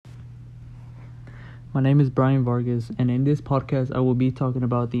My name is Brian Vargas, and in this podcast, I will be talking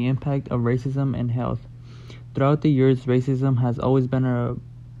about the impact of racism and health. Throughout the years, racism has always been a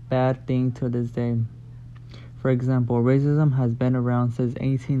bad thing to this day. For example, racism has been around since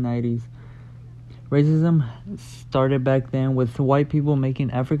 1890s. Racism started back then with white people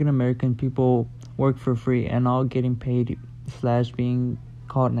making African American people work for free and all getting paid / being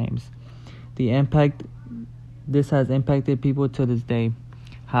called names. This has impacted people to this day.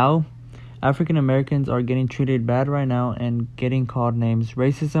 How? African Americans are getting treated bad right now and getting called names.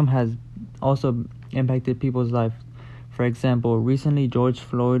 Racism has also impacted people's lives. For example, recently George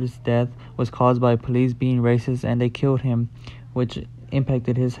Floyd's death was caused by police being racist and they killed him, which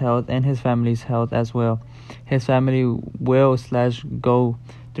impacted his health and his family's health as well. His family will / go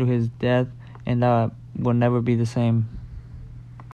through his death, and that will never be the same.